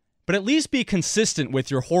 But at least be consistent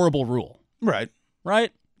with your horrible rule. Right.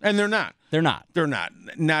 Right? And they're not. They're not. They're not.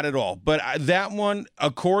 Not at all. But that one,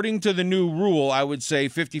 according to the new rule, I would say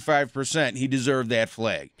 55% he deserved that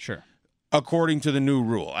flag. Sure. According to the new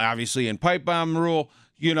rule. Obviously, in Pipebomb rule,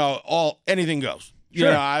 anything goes.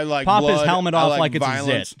 Sure. I like Pop blood, his helmet off like it's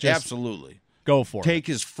violence. a zit. Just absolutely. Go for it. Take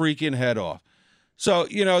his freaking head off. So,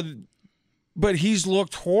 but he's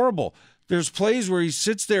looked horrible. There's plays where he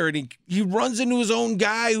sits there and he runs into his own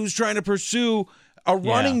guy who's trying to pursue a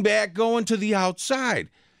running back going to the outside.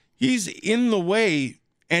 He's in the way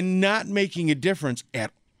and not making a difference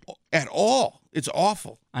at all. It's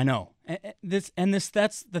awful. I know. That's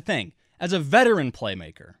the thing. As a veteran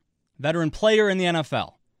playmaker, veteran player in the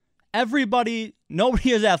NFL,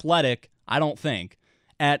 nobody is athletic, I don't think,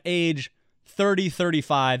 at age 30,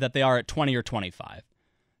 35 that they are at 20 or 25.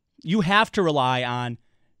 You have to rely on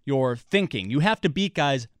your thinking. You have to beat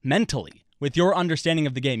guys mentally with your understanding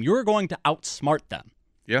of the game. You're going to outsmart them.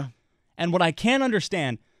 Yeah. And what I can't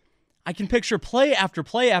understand, I can picture play after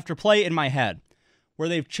play after play in my head where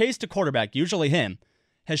they've chased a quarterback, usually him,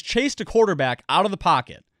 has chased a quarterback out of the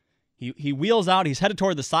pocket. He wheels out, he's headed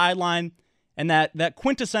toward the sideline, and that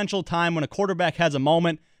quintessential time when a quarterback has a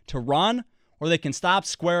moment to run or they can stop,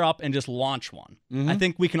 square up, and just launch one. Mm-hmm. I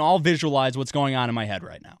think we can all visualize what's going on in my head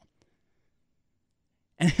right now.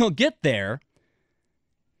 And he'll get there,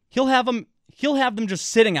 he'll have them just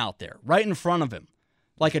sitting out there right in front of him,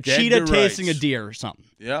 like a cheetah chasing a deer or something.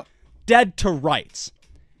 Yep. Dead to rights.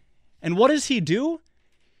 And what does he do?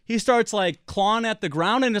 He starts clawing at the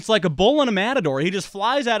ground, and it's like a bull in a matador. He just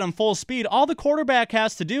flies at him full speed. All the quarterback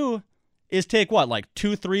has to do is take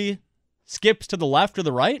 2-3 skips to the left or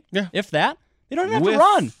the right? Yeah. If that. They don't even have to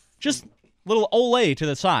run. Just little ole to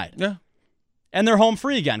the side. Yeah. And they're home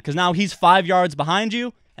free again because now he's 5 yards behind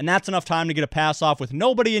you, and that's enough time to get a pass off with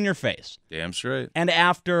nobody in your face. Damn straight. And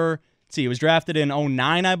after, he was drafted in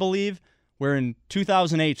 2009, I believe. We're in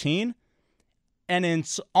 2018. And in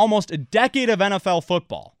almost a decade of NFL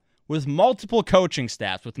football, with multiple coaching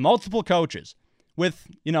staffs, with multiple coaches, with,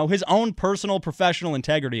 his own personal professional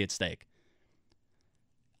integrity at stake.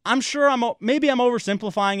 I'm sure maybe I'm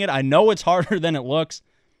oversimplifying it. I know it's harder than it looks.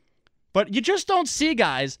 But you just don't see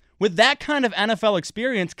guys with that kind of NFL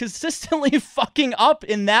experience consistently fucking up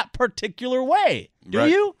in that particular way. Do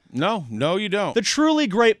you? No, you don't. The truly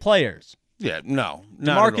great players. Yeah, no,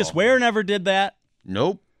 not DeMarcus at all. Ware never did that.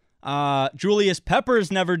 Nope. Julius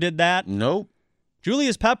Peppers never did that. Nope.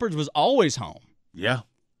 Julius Peppers was always home. Yeah.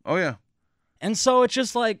 Oh, yeah. And so it's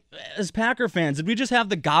just like, as Packer fans, did we just have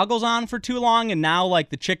the goggles on for too long and now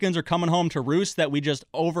like the chickens are coming home to roost that we just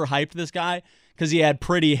overhyped this guy because he had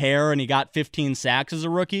pretty hair and he got 15 sacks as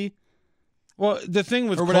a rookie? Well, the thing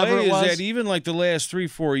with Clay is that even like the last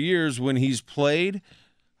 3-4 years when he's played,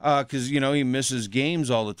 because, he misses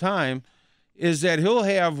games all the time, is that he'll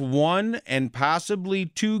have 1 and possibly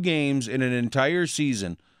 2 games in an entire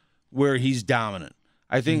season where he's dominant.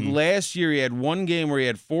 I think last year he had 1 game where he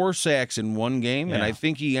had 4 sacks in 1 game, and I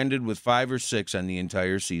think he ended with 5 or 6 on the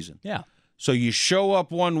entire season. Yeah. So you show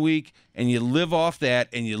up 1 week, and you live off that,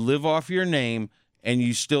 and you live off your name, and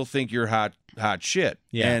you still think you're hot shit.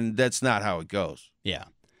 Yeah. And that's not how it goes. Yeah.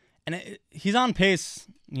 And he's on pace,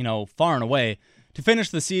 far and away, to finish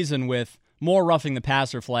the season with more roughing the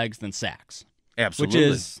passer flags than sacks. Absolutely.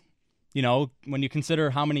 Which is, when you consider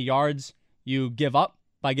how many yards you give up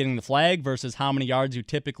by getting the flag versus how many yards you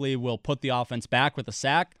typically will put the offense back with a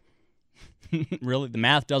sack, really, the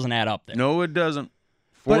math doesn't add up there. No, it doesn't.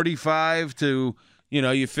 45 to,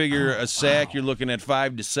 you figure a sack, you're looking at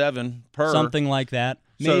 5 to 7 per. Something like that.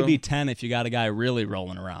 Maybe 10 if you got a guy really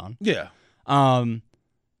rolling around. Yeah. But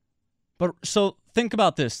so think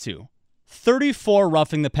about this too. 34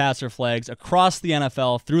 roughing the passer flags across the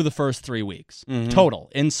NFL through the first 3 weeks.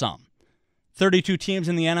 Total, in sum. 32 teams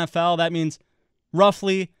in the NFL, that means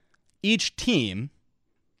roughly each team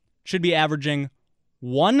should be averaging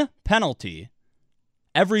 1 penalty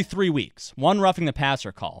every 3 weeks. 1 roughing the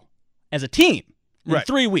passer call as a team in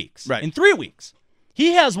 3 weeks. Right. In 3 weeks.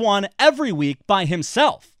 He has 1 every week by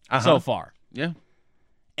himself so far. Yeah.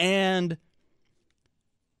 And,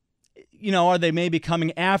 are they maybe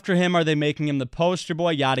coming after him? Are they making him the poster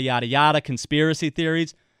boy? Yada, yada, yada, conspiracy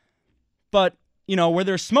theories. But, where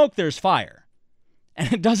there's smoke, there's fire.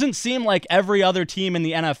 And it doesn't seem like every other team in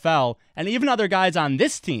the NFL, and even other guys on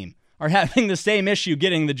this team, are having the same issue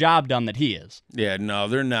getting the job done that he is. Yeah, no,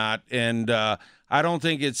 they're not. And I don't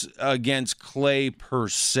think it's against Clay per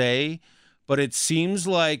se, but it seems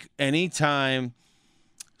like anytime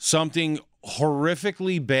something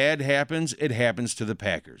horrifically bad happens, it happens to the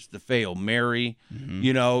Packers. The Hail Mary,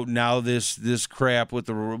 now this crap with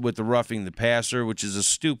the roughing the passer, which is a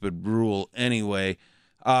stupid rule anyway.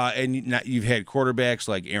 And you've had quarterbacks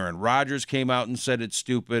like Aaron Rodgers came out and said it's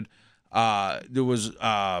stupid. There was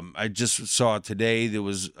I just saw today there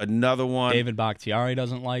was another one. David Bakhtiari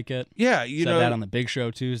doesn't like it. Yeah, said that on the Big Show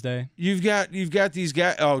Tuesday. You've got these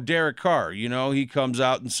guys. Oh, Derek Carr. He comes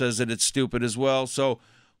out and says that it's stupid as well. So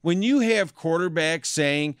when you have quarterbacks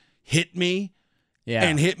saying "hit me,"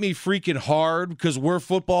 and hit me freaking hard because we're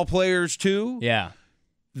football players too. Yeah.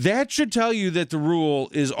 That should tell you that the rule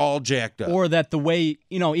is all jacked up. Or that the way,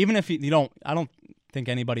 even if you don't, I don't think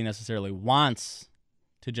anybody necessarily wants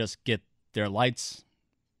to just get their lights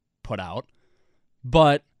put out.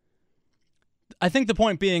 But I think the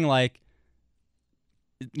point being, like,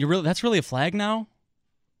 that's really a flag now?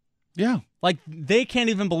 Yeah. Like, they can't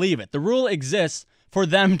even believe it. The rule exists for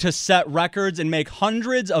them to set records and make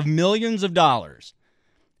hundreds of millions of dollars.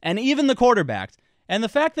 And even the quarterbacks. And the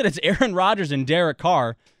fact that it's Aaron Rodgers and Derek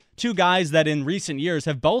Carr, 2 guys that in recent years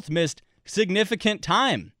have both missed significant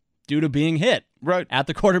time due to being hit at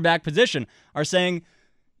the quarterback position, are saying,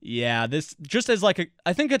 yeah, this just as like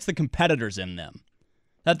I think it's the competitors in them.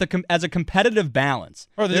 That as a competitive balance.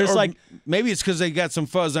 Or maybe it's because they got some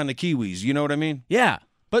fuzz on the Kiwis. You know what I mean? Yeah.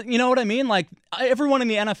 But you know what I mean? Like, everyone in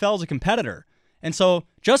the NFL is a competitor. And so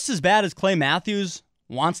just as bad as Clay Matthews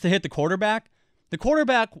wants to hit the quarterback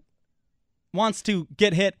wants to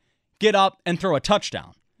get hit, get up, and throw a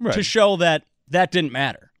touchdown to show that didn't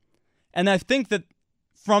matter. And I think that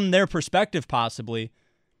from their perspective, possibly,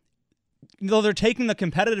 though they're taking the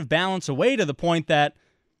competitive balance away to the point that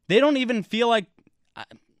they don't even feel like...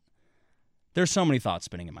 there's so many thoughts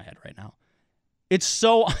spinning in my head right now. It's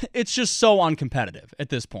just so uncompetitive at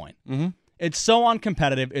this point. Mm-hmm. It's so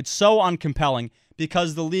uncompetitive. It's so uncompelling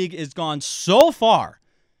because the league has gone so far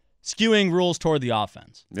skewing rules toward the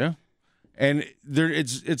offense. Yeah. And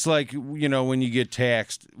it's like, when you get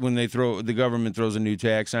taxed, when the government throws a new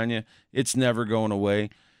tax on you, it's never going away.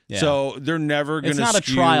 Yeah. So they're never going to It's not a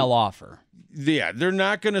trial offer. Yeah, they're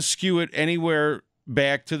not going to skew it anywhere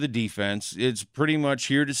back to the defense. It's pretty much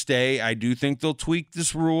here to stay. I do think they'll tweak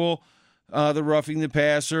this rule, the roughing the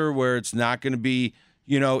passer, where it's not going to be,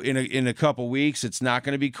 in a couple weeks, it's not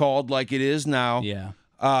going to be called like it is now. Yeah.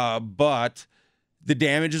 But the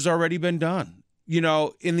damage has already been done. In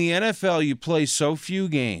the NFL, you play so few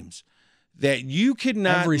games that you could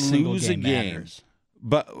not lose a game, matters.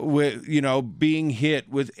 But with being hit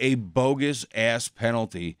with a bogus ass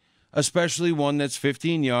penalty, especially one that's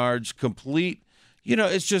 15 yards complete.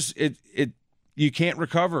 It's just it. You can't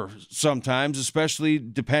recover sometimes, especially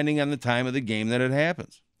depending on the time of the game that it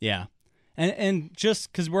happens. Yeah, and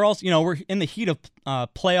just because we're also we're in the heat of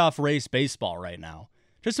playoff race baseball right now.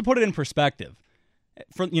 Just to put it in perspective,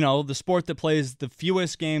 for the sport that plays the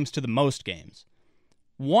fewest games to the most games,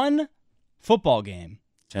 one football game,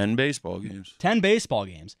 10 baseball games,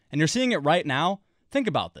 and you're seeing it right now. Think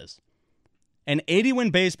about this: an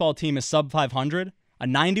 80-win baseball team is sub 500. A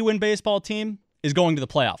 90-win baseball team is going to the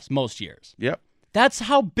playoffs most years. Yep. That's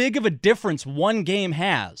how big of a difference one game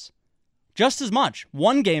has. Just as much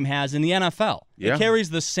one game has in the NFL. Yeah. It carries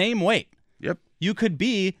the same weight. Yep. You could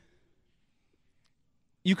miss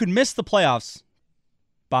the playoffs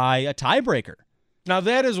by a tiebreaker. Now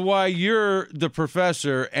that is why you're the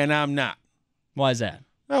professor and I'm not. Why is that?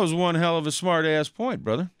 That was one hell of a smart ass point,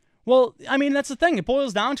 brother. Well, I mean, that's the thing. It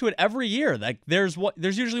boils down to it every year. Like there's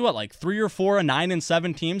usually like 3 or 4 and 9 and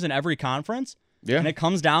 7 teams in every conference. Yeah. And it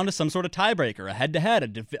comes down to some sort of tiebreaker, a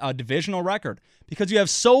head-to-head, a divisional record, because you have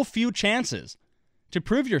so few chances to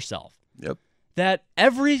prove yourself. Yep. That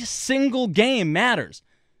every single game matters.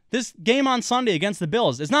 This game on Sunday against the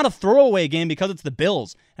Bills is not a throwaway game because it's the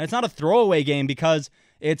Bills, and it's not a throwaway game because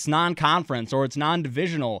it's non-conference or it's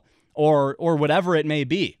non-divisional or whatever it may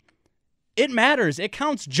be. It matters. It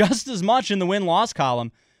counts just as much in the win-loss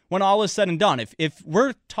column when all is said and done. If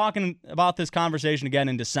we're talking about this conversation again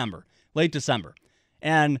in December, late December,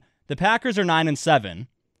 and the Packers are 9-7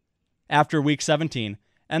 after Week 17,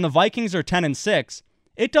 and the Vikings are 10-6,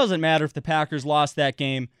 it doesn't matter if the Packers lost that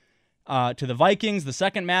game to the Vikings, the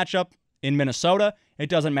second matchup in Minnesota. It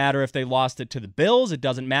doesn't matter if they lost it to the Bills. It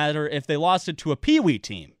doesn't matter if they lost it to a Pee-wee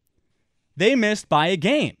team. They missed by a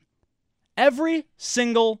game. Every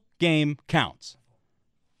single game counts.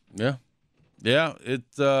 Yeah. Yeah.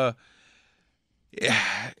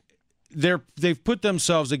 They've put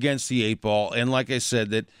themselves against the 8 ball, and like I said,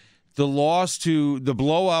 that the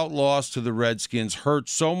blowout loss to the Redskins hurt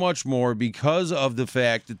so much more because of the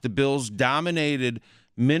fact that the Bills dominated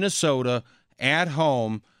Minnesota at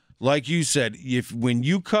home. Like you said, when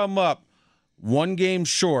you come up one game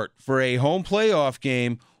short for a home playoff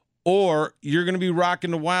game, or you're going to be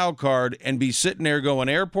rocking the wild card and be sitting there going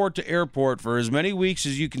airport to airport for as many weeks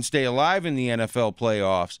as you can stay alive in the NFL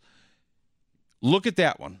playoffs. Look at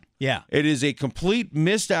that one. Yeah. It is a complete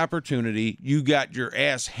missed opportunity. You got your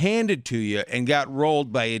ass handed to you and got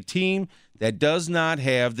rolled by a team that does not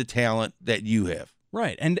have the talent that you have.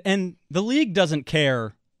 Right. And the league doesn't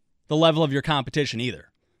care the level of your competition either.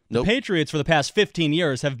 Nope. The Patriots for the past 15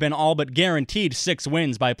 years have been all but guaranteed 6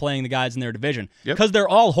 wins by playing the guys in their division because they're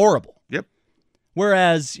all horrible. Yep.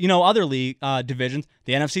 Whereas, other league divisions,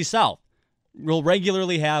 the NFC South will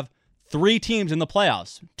regularly have 3 teams in the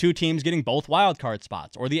playoffs, 2 teams getting both wild card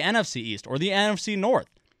spots, or the NFC East, or the NFC North.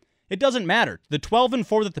 It doesn't matter. The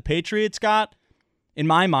 12-4 that the Patriots got, in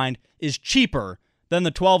my mind, is cheaper than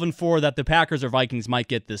the 12-4 that the Packers or Vikings might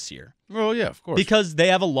get this year. Well, yeah, of course. Because they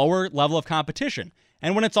have a lower level of competition.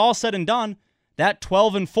 And when it's all said and done, that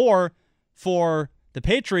 12-4 for the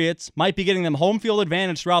Patriots might be getting them home field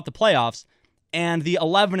advantage throughout the playoffs, and the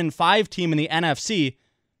 11-5 team in the NFC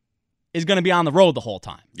is going to be on the road the whole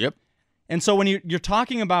time. Yep. And so when you're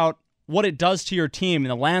talking about what it does to your team and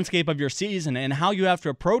the landscape of your season and how you have to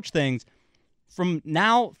approach things from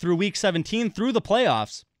now through Week 17 through the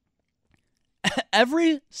playoffs,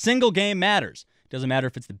 every single game matters. It doesn't matter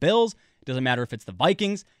if it's the Bills. It doesn't matter if it's the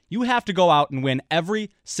Vikings. You have to go out and win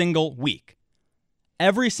every single week.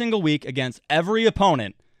 Every single week against every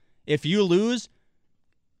opponent. If you lose,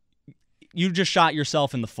 you just shot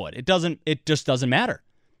yourself in the foot. It just doesn't matter.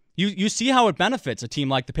 You see how it benefits a team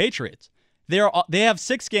like the Patriots. They have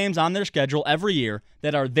 6 games on their schedule every year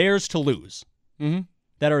that are theirs to lose. Mm-hmm.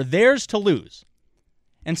 That are theirs to lose.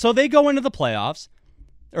 And so they go into the playoffs,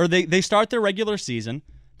 or they start their regular season.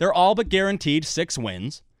 They're all but guaranteed 6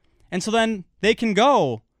 wins. And so then they can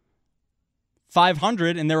go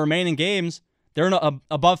 500 in their remaining games. They're an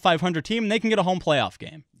above 500 team, and they can get a home playoff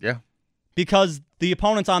game. Yeah. Because the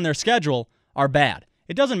opponents on their schedule are bad.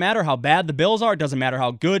 It doesn't matter how bad the Bills are. It doesn't matter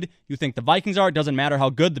how good you think the Vikings are. It doesn't matter how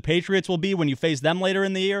good the Patriots will be when you face them later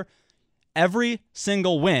in the year. Every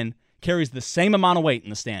single win carries the same amount of weight in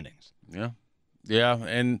the standings. Yeah. Yeah,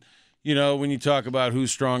 and when you talk about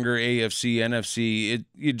who's stronger, AFC, NFC,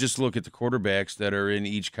 you just look at the quarterbacks that are in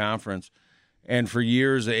each conference. And for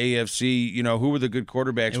years, the AFC, who were the good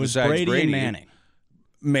quarterbacks it was besides Brady and Manning.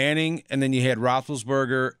 Manning, and then you had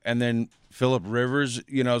Roethlisberger, and then Phillip Rivers.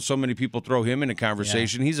 So many people throw him in a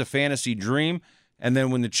conversation. Yeah. He's a fantasy dream, and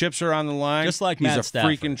then when the chips are on the line, just like he's Matt a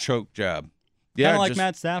Stafford. Freaking choke job. Yeah, kind of like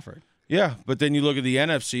Matt Stafford. Yeah, but then you look at the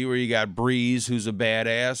NFC where you got Breeze, who's a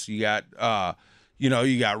badass. You got,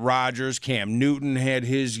 you got Rodgers. Cam Newton had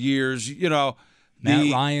his years.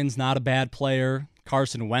 Matt Ryan's not a bad player.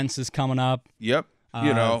 Carson Wentz is coming up. Yep.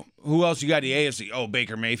 Who else you got in the AFC? Oh,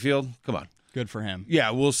 Baker Mayfield. Come on. Good for him.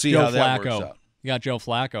 Yeah, we'll see Joe how that Flacco. works out. You got Joe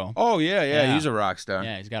Flacco. Oh, yeah, he's a rock star.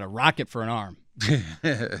 Yeah, he's got a rocket for an arm.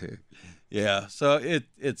 Yeah, so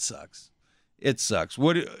it sucks. It sucks.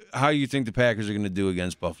 How do you think the Packers are going to do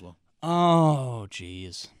against Buffalo? Oh,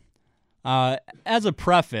 geez. As a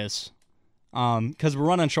preface, because we're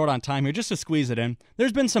running short on time here, just to squeeze it in,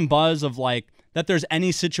 there's been some buzz of that there's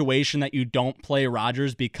any situation that you don't play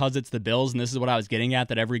Rodgers because it's the Bills, and this is what I was getting at,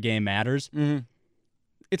 that every game matters. Mm-hmm.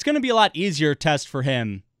 It's going to be a lot easier test for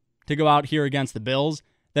him to go out here against the Bills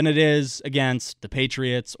than it is against the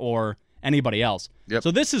Patriots or anybody else. Yep.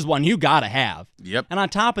 So this is one you got to have. Yep. And on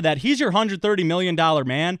top of that, he's your $130 million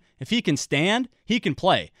man. If he can stand, he can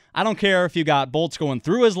play. I don't care if you got bolts going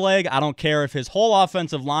through his leg. I don't care if his whole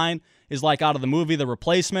offensive line is like out of the movie The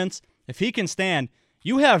Replacements. If he can stand,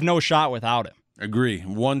 you have no shot without him. Agree.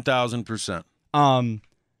 1,000%.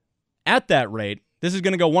 At that rate, this is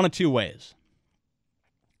going to go one of two ways.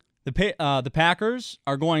 The Packers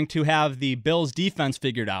are going to have the Bills' defense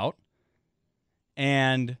figured out,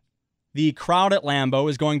 and the crowd at Lambeau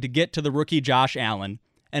is going to get to the rookie Josh Allen,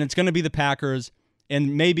 and it's going to be the Packers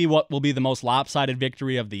in maybe what will be the most lopsided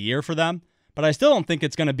victory of the year for them. But I still don't think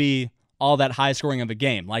it's going to be all that high scoring of a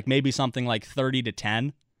game, like maybe something like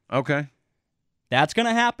 30-10. Okay. That's going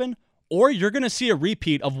to happen. Or you're going to see a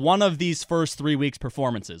repeat of one of these first 3 weeks'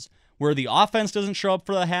 performances where the offense doesn't show up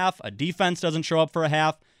for the half, a defense doesn't show up for a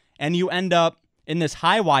half, and you end up in this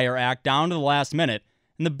high wire act down to the last minute,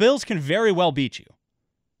 and the Bills can very well beat you.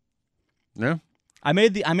 Yeah. I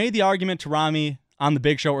made the argument to Rami on the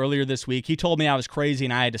Big Show earlier this week. He told me I was crazy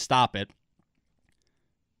and I had to stop it.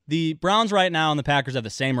 The Browns right now and the Packers have the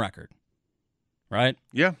same record, right?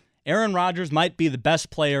 Yeah. Aaron Rodgers might be the best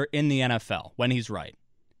player in the NFL when he's right.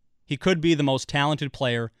 He could be the most talented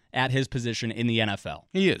player at his position in the NFL.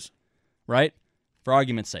 He is. Right? For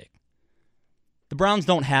argument's sake. The Browns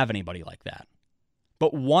don't have anybody like that.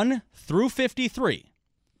 But 1 through 53,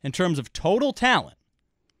 in terms of total talent,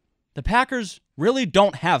 the Packers really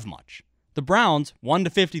don't have much. The Browns, 1 to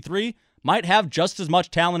 53, might have just as much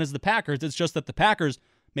talent as the Packers. It's just that the Packers,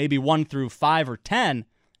 maybe 1 through 5 or 10,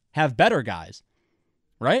 have better guys.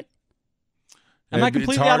 Right? Am I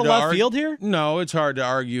completely out of left field here? No, it's hard to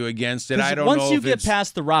argue against it. I don't know. Once you get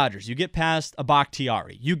past the Rodgers, you get past a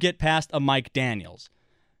Bakhtiari, you get past a Mike Daniels,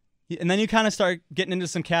 and then you kind of start getting into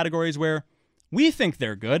some categories where we think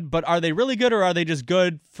they're good, but are they really good or are they just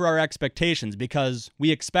good for our expectations because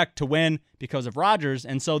we expect to win because of Rodgers,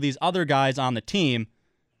 and so these other guys on the team,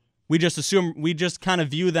 we just kind of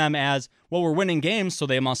view them as, well, we're winning games, so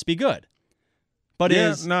they must be good. But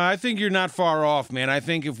no, I think you're not far off, man. I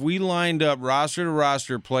think if we lined up roster to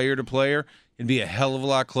roster, player to player, it'd be a hell of a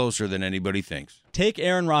lot closer than anybody thinks. Take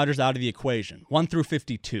Aaron Rodgers out of the equation, 1 through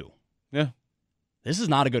 52. Yeah. This is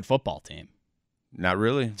not a good football team. Not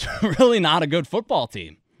really. It's really not a good football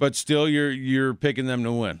team. But still, you're picking them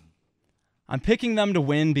to win. I'm picking them to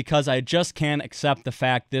win because I just can't accept the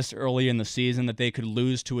fact this early in the season that they could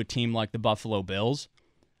lose to a team like the Buffalo Bills.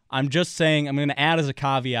 I'm just saying, I'm going to add as a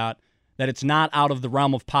caveat that it's not out of the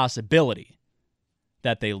realm of possibility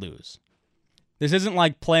that they lose. This isn't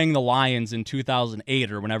like playing the Lions in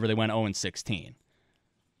 2008 or whenever they went 0-16,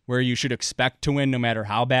 where you should expect to win no matter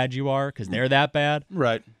how bad you are because they're that bad.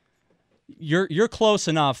 Right. You're close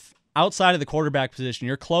enough outside of the quarterback position.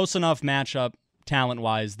 You're close enough matchup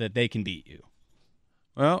talent-wise that they can beat you.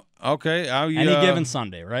 Well, okay. Any given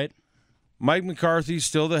Sunday, right? Mike McCarthy's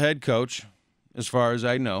still the head coach, as far as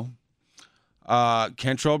I know.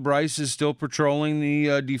 Kentrell Bryce is still patrolling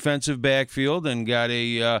the defensive backfield and got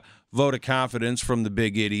a vote of confidence from the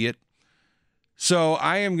big idiot. So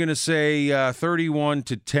I am going to say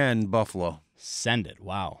 31-10 Buffalo. Send it.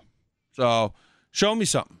 Wow. So show me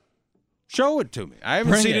something. Show it to me. I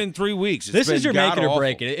haven't seen it in 3 weeks. This is your make it or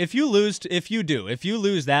break it. If you lose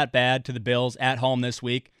that bad to the Bills at home this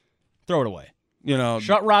week, throw it away.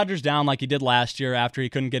 Shut Rodgers down like he did last year after he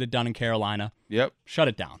couldn't get it done in Carolina. Yep. Shut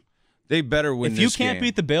it down. They better win this game. If you can't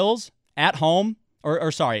beat the Bills at home,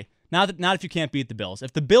 or sorry, not if you can't beat the Bills.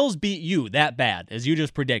 If the Bills beat you that bad, as you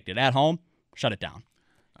just predicted, at home, shut it down.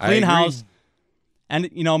 Clean house. And,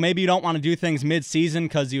 maybe you don't want to do things mid-season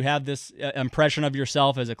because you have this impression of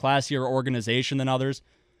yourself as a classier organization than others.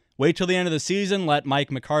 Wait till the end of the season, let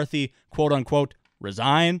Mike McCarthy, quote-unquote,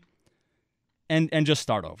 resign, and just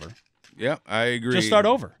start over. Yeah, I agree. Just start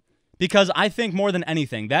over. Because I think more than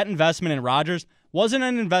anything, that investment in Rodgers wasn't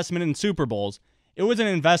an investment in Super Bowls. It was an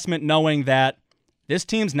investment knowing that this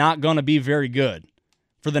team's not going to be very good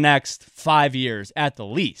for the next 5 years at the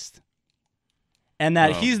least. And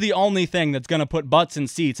that he's the only thing that's going to put butts in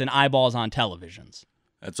seats and eyeballs on televisions.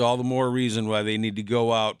 That's all the more reason why they need to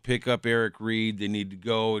go out, pick up Eric Reed. They need to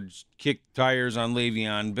go and kick tires on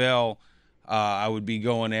Le'Veon Bell. I would be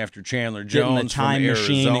going after Chandler Jones Get in the time from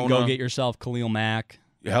machine Arizona. and go get yourself Khalil Mack.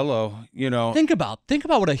 Hello, Think about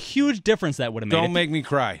what a huge difference that would have made. Don't make me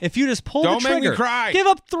cry. If you just pull the trigger. Don't make me cry. Give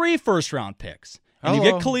up 3 first-round picks. And you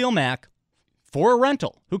get Khalil Mack for a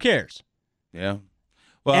rental. Who cares? Yeah.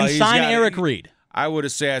 Well, and sign Eric Reed. I would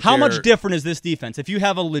have sat How there. much different is this defense if you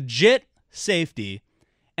have a legit safety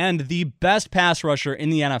and the best pass rusher in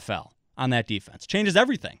the NFL on that defense? Changes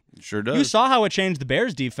everything. It sure does. You saw how it changed the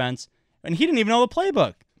Bears' defense, and he didn't even know the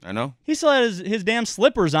playbook. I know. He still had his damn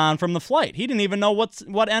slippers on from the flight. He didn't even know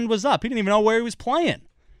what end was up. He didn't even know where he was playing.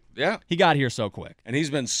 Yeah. He got here so quick. And he's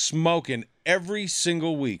been smoking every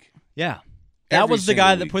single week. Yeah. That Every was the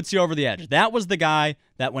guy single that week. puts you over the edge. That was the guy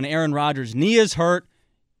that when Aaron Rodgers' knee is hurt,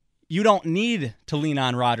 you don't need to lean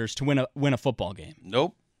on Rodgers to win a football game.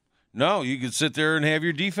 Nope. No, you could sit there and have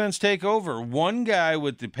your defense take over. One guy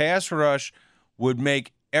with the pass rush would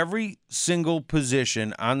make every single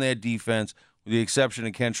position on that defense, with the exception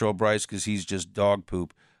of Kentrell Bryce because he's just dog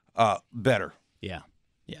poop, better. Yeah.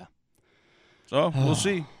 So we'll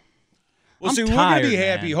see. I'm We're tired, going to be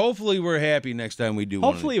happy. man. Hopefully we're happy next time we do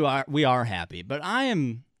Hopefully one. we are happy, but I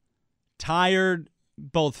am tired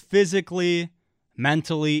both physically,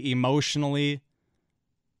 mentally, emotionally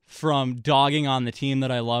from dogging on the team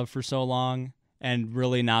that I love for so long and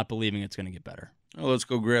really not believing it's going to get better. Well, let's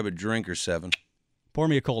go grab a drink or 7. Pour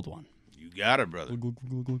me a cold one. You got it, brother.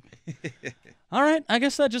 All right, I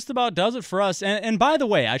guess that just about does it for us. And by the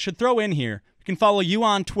way, I should throw in here, you can follow you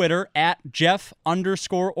on Twitter at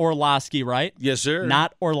Jeff_Orloski, right? Yes, sir.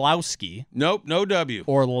 Not Orlowski. Nope, no W.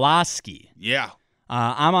 Orloski. Yeah.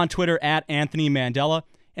 I'm on Twitter at Anthony Mandella.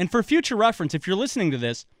 And for future reference, if you're listening to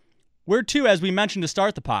this, we're too, as we mentioned to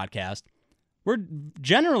start the podcast, we're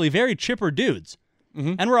generally very chipper dudes.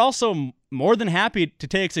 Mm-hmm. And we're also more than happy to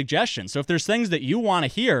take suggestions. So if there's things that you want to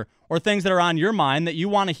hear or things that are on your mind that you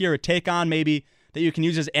want to hear a take on, maybe that you can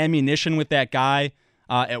use as ammunition with that guy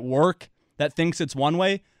at work that thinks it's one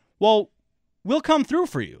way, well, we'll come through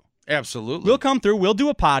for you. Absolutely. We'll come through. We'll do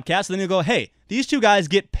a podcast. And then you'll go, hey, these two guys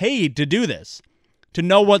get paid to do this, to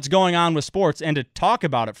know what's going on with sports and to talk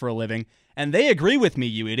about it for a living. And they agree with me,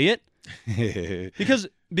 you idiot.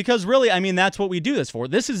 Because really, I mean, that's what we do this for.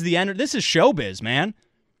 This is the end. This is showbiz, man.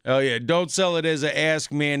 Oh, yeah. Don't sell it as a Ask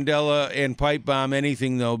Mandela and Pipebomb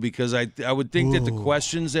anything, though, because I would think that the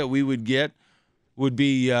questions that we would get would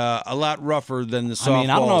be a lot rougher than the softballs I mean,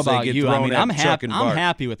 I don't know that about get you. thrown I mean, at I'm Chuck and I'm Bart.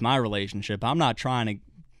 happy with my relationship. I'm not trying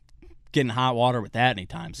to get in hot water with that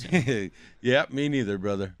anytime soon. Yeah, me neither,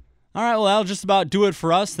 brother. All right, well, that'll just about do it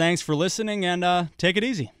for us. Thanks for listening, and take it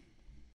easy.